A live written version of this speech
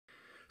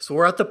So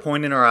we're at the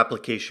point in our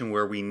application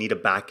where we need a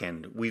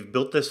backend. We've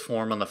built this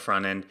form on the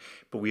front end,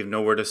 but we have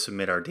nowhere to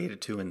submit our data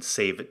to and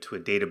save it to a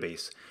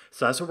database.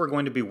 So that's what we're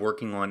going to be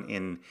working on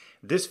in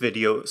this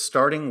video,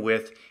 starting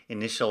with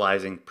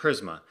initializing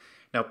Prisma.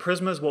 Now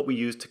Prisma is what we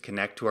use to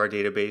connect to our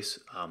database.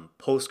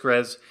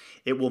 Postgres,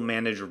 it will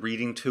manage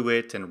reading to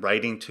it and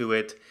writing to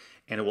it,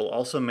 and it will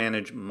also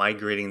manage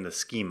migrating the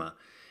schema.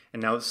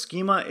 And now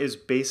schema is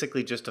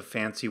basically just a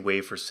fancy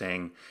way for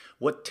saying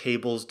what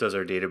tables does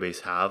our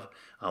database have,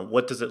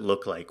 what does it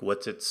look like,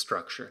 what's its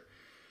structure.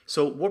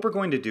 So what we're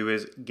going to do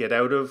is get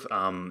out of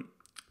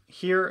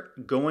here,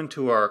 go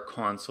into our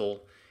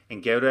console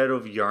and get out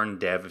of yarn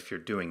dev if you're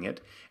doing it,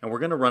 and we're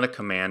going to run a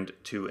command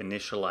to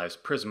initialize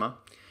Prisma.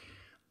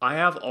 I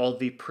have all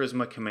the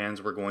Prisma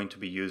commands we're going to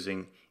be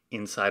using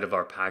inside of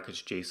our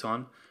package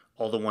JSON,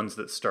 all the ones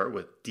that start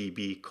with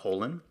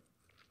db:.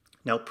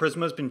 Now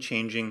Prisma has been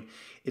changing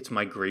its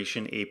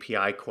migration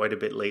API quite a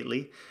bit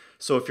lately.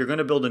 So if you're going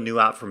to build a new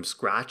app from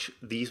scratch,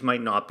 these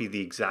might not be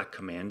the exact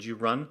commands you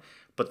run,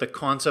 but the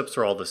concepts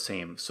are all the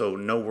same. So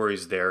no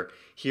worries there.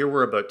 Here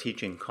we're about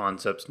teaching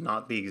concepts,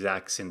 not the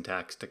exact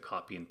syntax to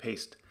copy and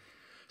paste.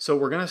 So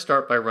we're going to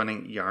start by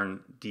running yarn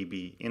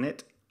db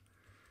init,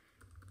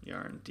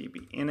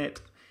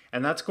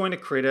 and that's going to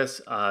create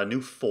us a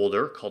new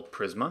folder called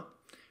Prisma.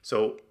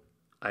 So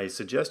I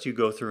suggest you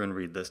go through and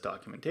read this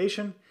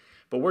documentation.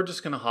 But we're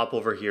just going to hop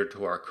over here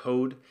to our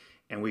code,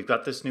 and we've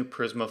got this new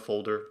Prisma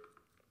folder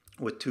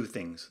with two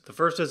things. The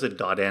first is a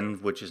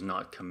 .env, which is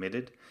not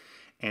committed,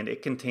 and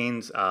it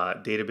contains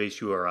a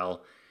database URL,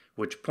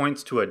 which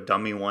points to a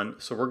dummy one.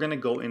 So we're going to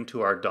go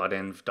into our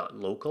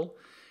 .env.local,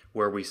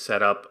 where we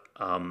set up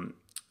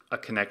a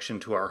connection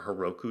to our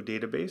Heroku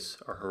database,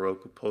 our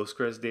Heroku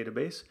Postgres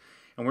database,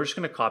 and we're just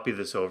going to copy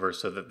this over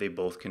so that they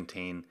both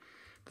contain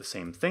the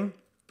same thing.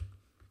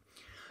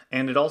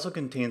 And it also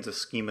contains a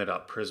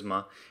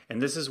schema.prisma, and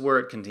this is where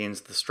it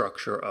contains the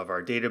structure of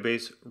our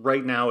database.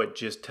 Right now it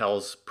just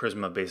tells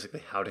Prisma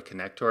basically how to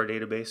connect to our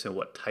database and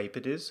what type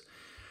it is.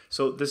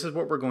 So this is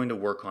what we're going to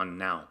work on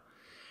now.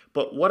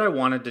 But what I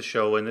wanted to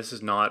show, and this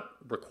is not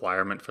a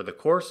requirement for the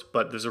course,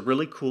 but there's a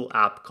really cool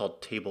app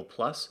called Table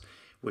Plus,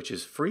 which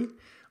is free.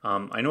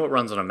 I know it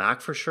runs on a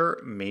Mac for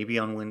sure, maybe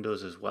on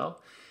Windows as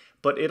well,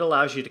 but it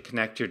allows you to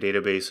connect your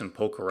database and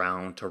poke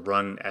around, to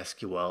run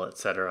SQL,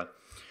 etc.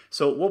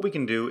 So what we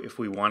can do if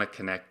we want to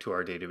connect to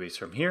our database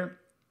from here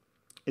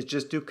is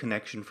just do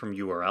connection from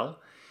URL.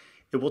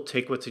 It will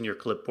take what's in your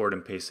clipboard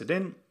and paste it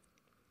in.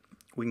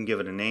 We can give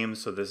it a name.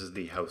 So this is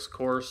the house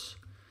course.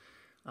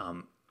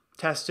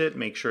 Test it,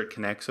 make sure it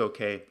connects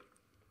okay.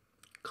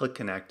 Click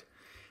connect.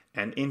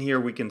 And in here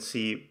we can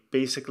see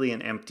basically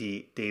an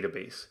empty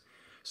database.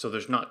 So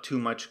there's not too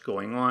much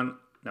going on.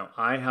 Now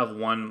I have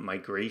one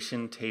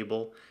migration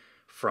table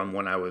from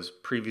when I was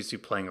previously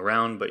playing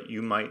around, but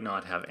you might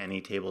not have any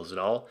tables at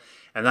all.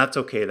 And that's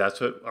okay, that's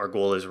what our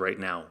goal is right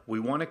now. We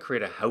want to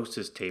create a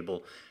houses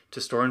table to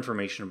store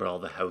information about all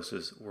the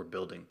houses we're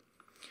building.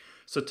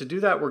 So to do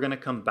that, we're going to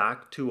come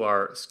back to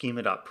our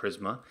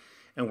schema.prisma,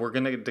 and we're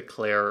going to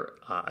declare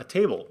a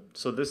table.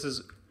 So this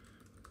is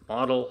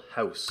model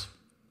house.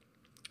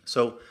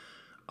 So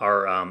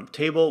our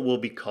table will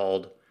be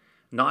called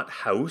not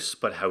house,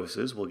 but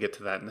houses. We'll get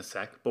to that in a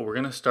sec, but we're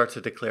going to start to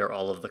declare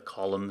all of the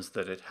columns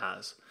that it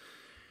has.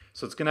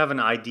 So it's going to have an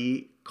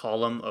ID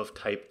column of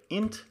type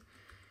int.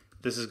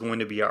 This is going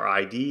to be our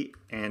ID,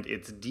 and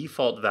its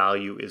default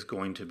value is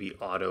going to be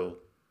auto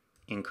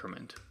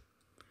increment,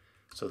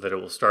 so that it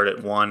will start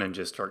at 1 and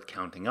just start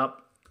counting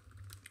up.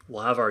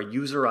 We'll have our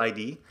user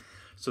ID.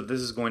 So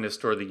this is going to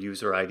store the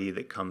user ID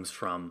that comes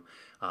from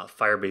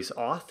Firebase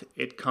auth.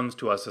 It comes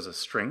to us as a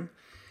string.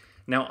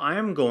 Now I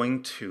am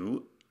going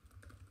to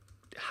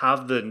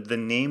have the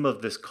name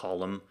of this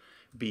column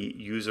be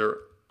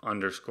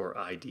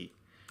user_ID.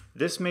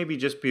 This maybe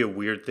just be a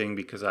weird thing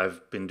because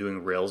I've been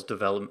doing Rails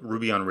development,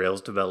 Ruby on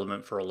Rails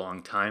development for a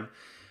long time,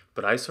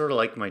 but I sort of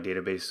like my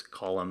database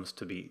columns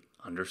to be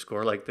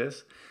underscore like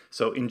this.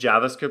 So in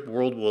JavaScript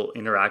world, we'll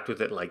interact with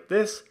it like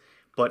this,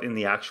 but in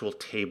the actual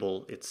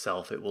table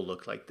itself, it will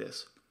look like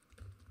this.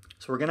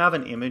 So we're going to have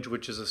an image,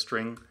 which is a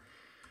string.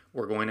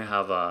 We're going to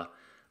have a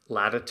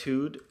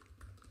latitude,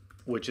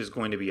 which is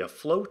going to be a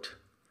float,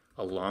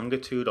 a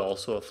longitude,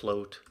 also a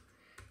float,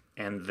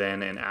 and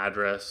then an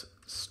address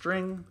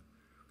string.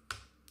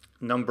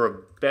 Number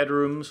of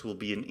bedrooms will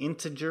be an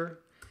integer,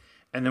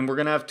 and then we're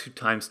going to have two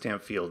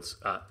timestamp fields,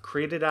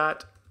 created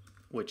at,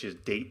 which is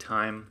date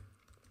time,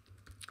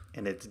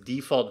 and its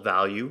default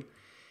value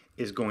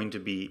is going to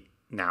be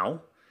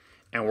now,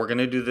 and we're going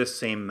to do this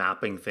same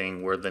mapping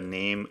thing where the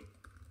name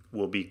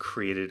will be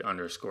created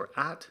underscore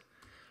at.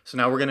 So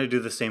now we're going to do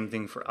the same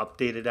thing for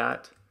updated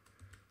at.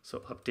 So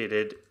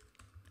updated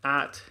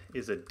at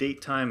is a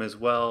date time as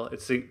well.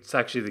 It's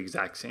actually the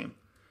exact same.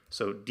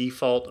 So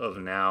default of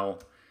now,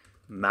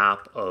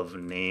 map of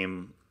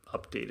name,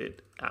 updated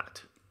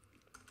at.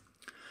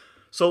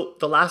 So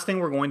the last thing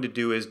we're going to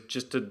do is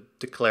just to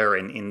declare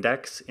an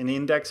index. An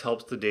index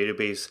helps the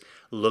database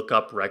look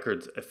up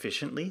records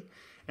efficiently.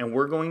 And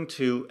we're going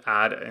to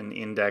add an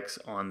index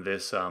on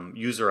this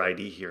user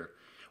ID here.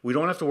 We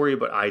don't have to worry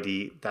about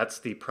ID. That's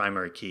the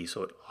primary key,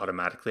 so it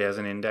automatically has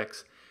an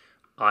index.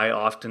 I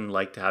often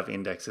like to have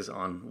indexes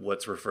on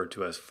what's referred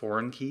to as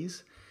foreign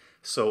keys.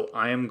 So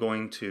I am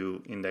going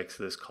to index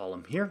this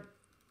column here.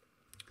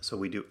 So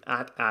we do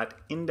at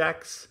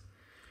index.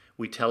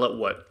 We tell it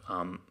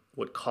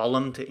what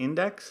column to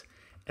index,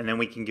 and then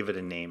we can give it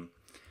a name.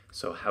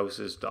 So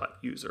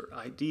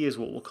houses.userid is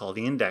what we'll call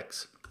the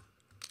index.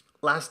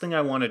 Last thing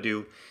I want to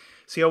do,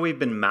 see how we've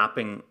been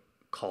mapping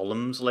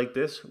columns like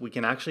this? We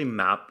can actually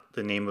map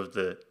the name of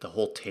the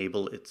whole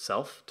table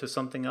itself to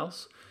something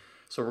else.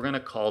 So we're going to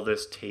call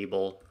this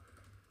table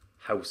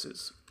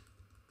houses.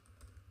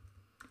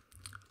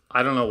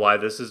 I don't know why,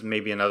 this is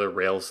maybe another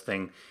Rails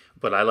thing,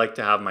 but I like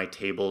to have my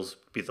tables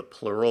be the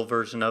plural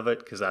version of it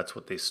because that's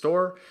what they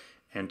store,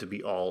 and to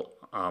be all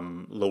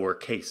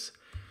lowercase.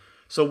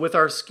 So with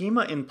our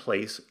schema in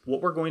place,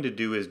 what we're going to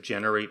do is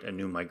generate a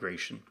new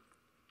migration.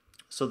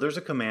 So there's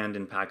a command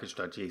in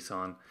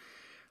package.json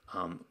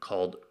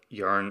called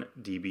yarn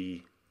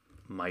db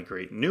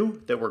migrate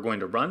new that we're going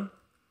to run.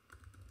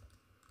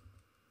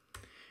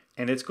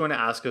 And it's going to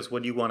ask us,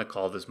 what do you want to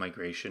call this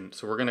migration?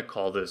 So we're going to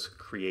call this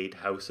create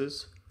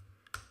houses,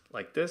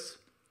 like this.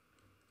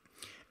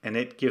 And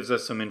it gives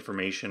us some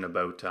information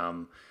about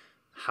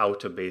how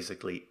to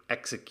basically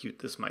execute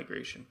this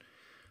migration.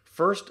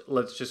 First,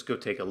 let's just go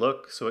take a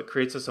look. So it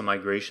creates us a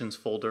migrations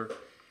folder,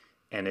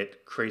 and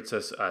it creates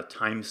us a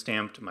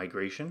time-stamped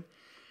migration.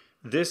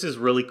 This is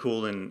really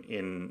cool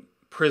in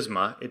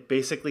Prisma. It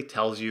basically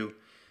tells you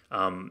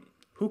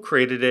who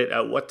created it,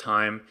 at what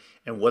time,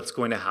 and what's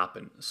going to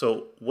happen.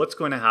 So what's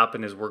going to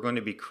happen is we're going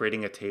to be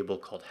creating a table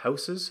called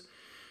houses.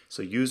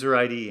 So user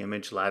ID,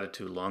 image,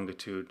 latitude,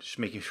 longitude, just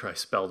making sure I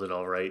spelled it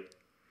all right.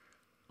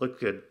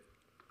 Look good.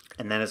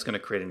 And then it's going to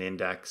create an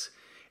index.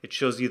 It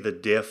shows you the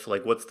diff,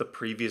 like what's the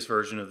previous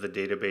version of the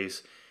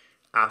database.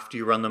 After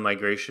you run the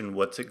migration,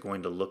 what's it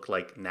going to look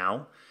like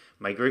now?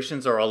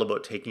 Migrations are all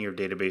about taking your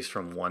database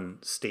from one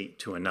state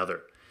to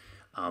another.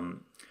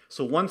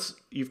 So once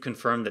you've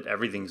confirmed that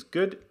everything's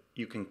good,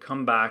 you can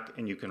come back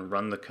and you can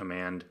run the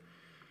command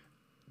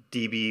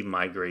db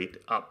migrate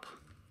up.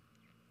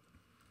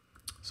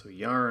 So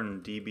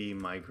yarn db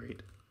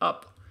migrate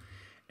up.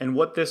 And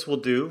what this will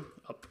do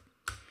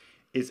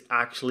is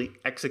actually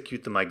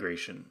execute the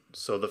migration.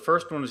 So the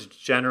first one is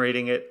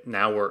generating it.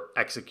 Now we're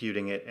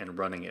executing it and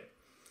running it.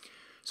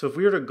 So if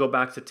we were to go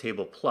back to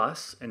table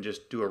plus and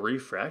just do a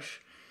refresh,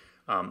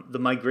 the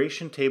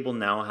migration table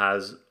now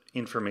has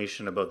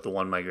information about the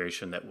one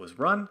migration that was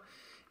run,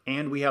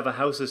 and we have a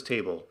houses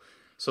table.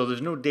 So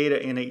there's no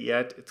data in it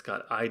yet. It's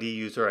got ID,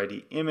 user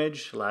ID,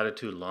 image,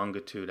 latitude,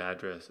 longitude,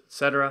 address,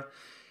 etc.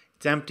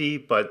 It's empty,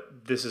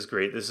 but this is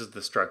great. This is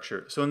the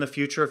structure. So in the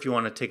future, if you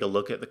want to take a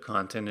look at the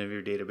content of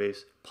your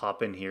database,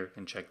 pop in here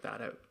and check that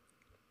out.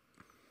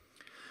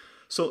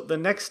 So the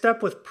next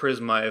step with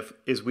Prisma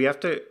is we have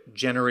to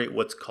generate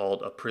what's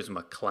called a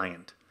Prisma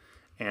Client.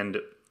 And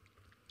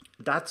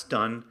that's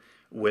done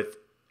with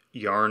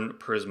yarn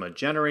Prisma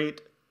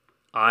generate.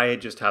 I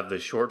just have the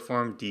short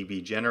form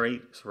db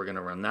generate, so we're going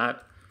to run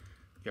that,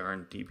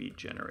 yarn db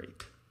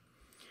generate.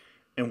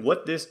 And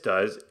what this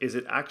does is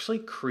it actually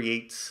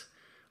creates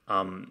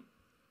a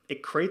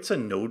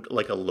node,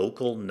 like a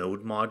local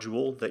node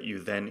module that you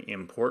then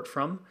import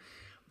from.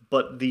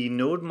 But the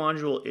node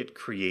module it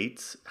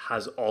creates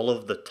has all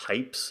of the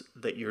types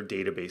that your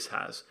database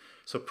has.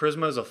 So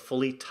Prisma is a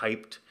fully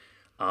typed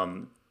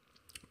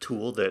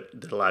tool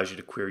that allows you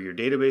to query your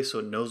database. So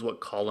it knows what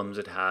columns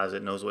it has,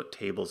 it knows what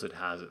tables it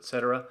has,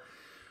 etc.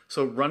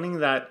 So running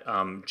that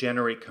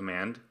generate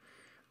command,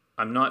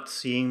 I'm not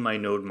seeing my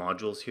node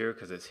modules here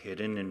because it's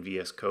hidden in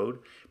VS Code,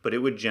 but it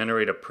would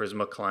generate a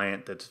Prisma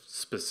client that's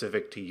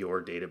specific to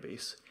your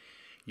database.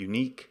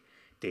 Unique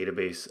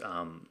database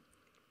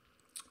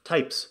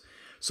types.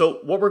 So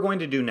what we're going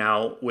to do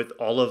now with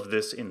all of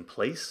this in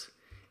place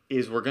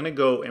is we're going to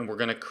go and we're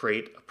going to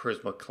create a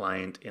Prisma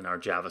client in our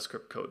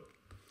JavaScript code.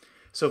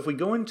 So if we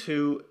go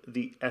into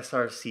the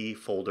src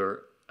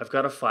folder, I've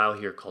got a file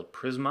here called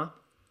Prisma.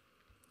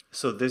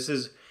 So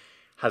this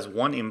has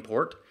one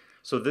import.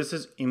 So this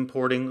is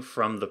importing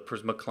from the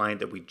Prisma client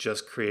that we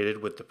just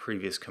created with the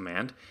previous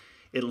command.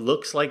 It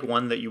looks like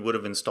one that you would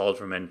have installed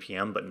from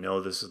npm, but no,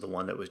 this is the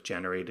one that was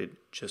generated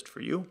just for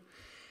you.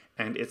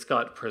 And it's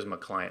got Prisma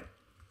client.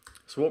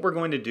 So what we're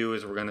going to do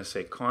is we're going to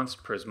say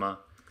const Prisma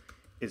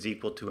is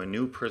equal to a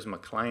new Prisma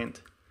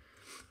client,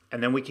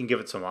 and then we can give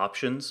it some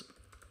options.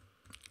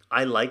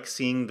 I like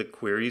seeing the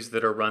queries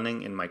that are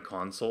running in my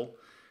console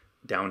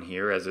down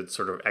here as it's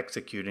sort of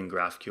executing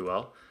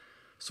GraphQL.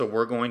 So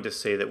we're going to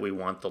say that we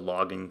want the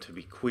logging to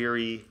be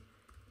query,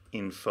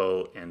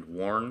 info, and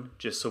warn,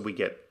 just so we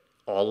get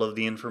all of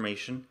the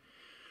information.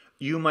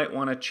 You might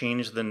want to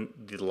change the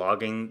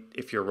logging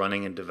if you're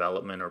running in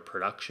development or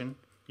production.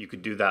 You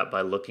could do that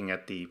by looking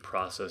at the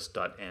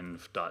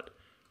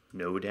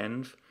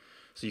process.env.nodenv.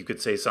 So you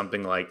could say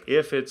something like,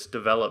 if it's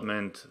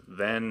development,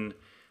 then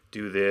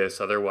do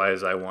this,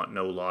 otherwise I want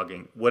no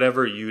logging.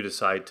 Whatever you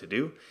decide to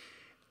do.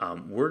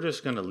 we're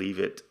just going to leave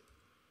it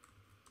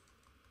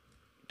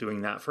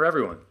doing that for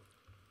everyone.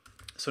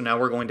 So now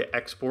we're going to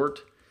export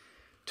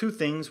two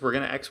things. We're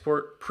going to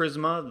export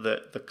Prisma,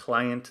 the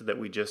client that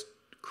we just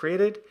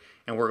created,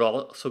 and we're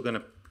also going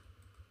to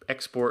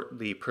export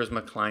the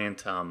Prisma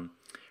client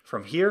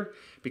from here,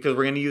 because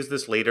we're going to use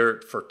this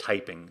later for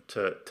typing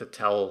to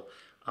tell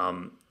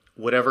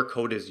whatever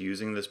code is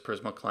using this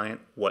Prisma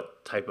client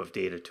what type of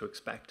data to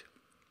expect.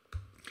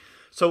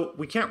 So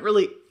we can't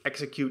really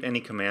execute any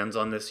commands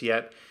on this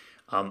yet.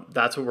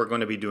 That's what we're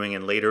going to be doing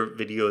in later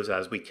videos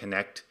as we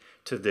connect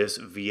to this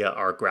via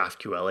our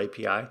GraphQL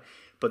API.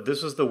 But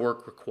this was the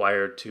work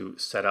required to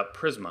set up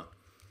Prisma.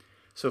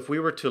 So if we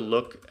were to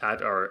look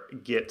at our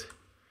Git,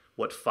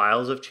 what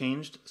files have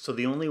changed, so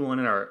the only one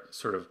in our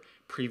sort of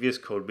previous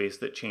code base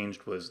that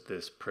changed was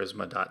this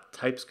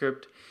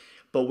prisma.typescript,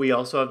 but we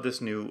also have this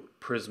new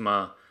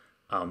Prisma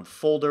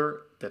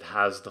folder that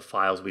has the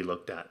files we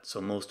looked at.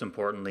 So most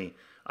importantly,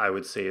 I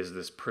would say, is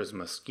this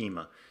Prisma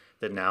schema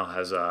that now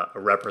has a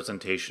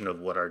representation of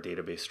what our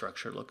database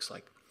structure looks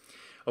like.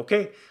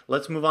 Okay,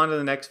 let's move on to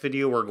the next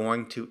video. We're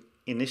going to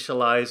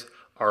initialize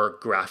our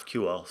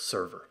GraphQL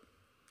server.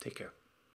 Take care.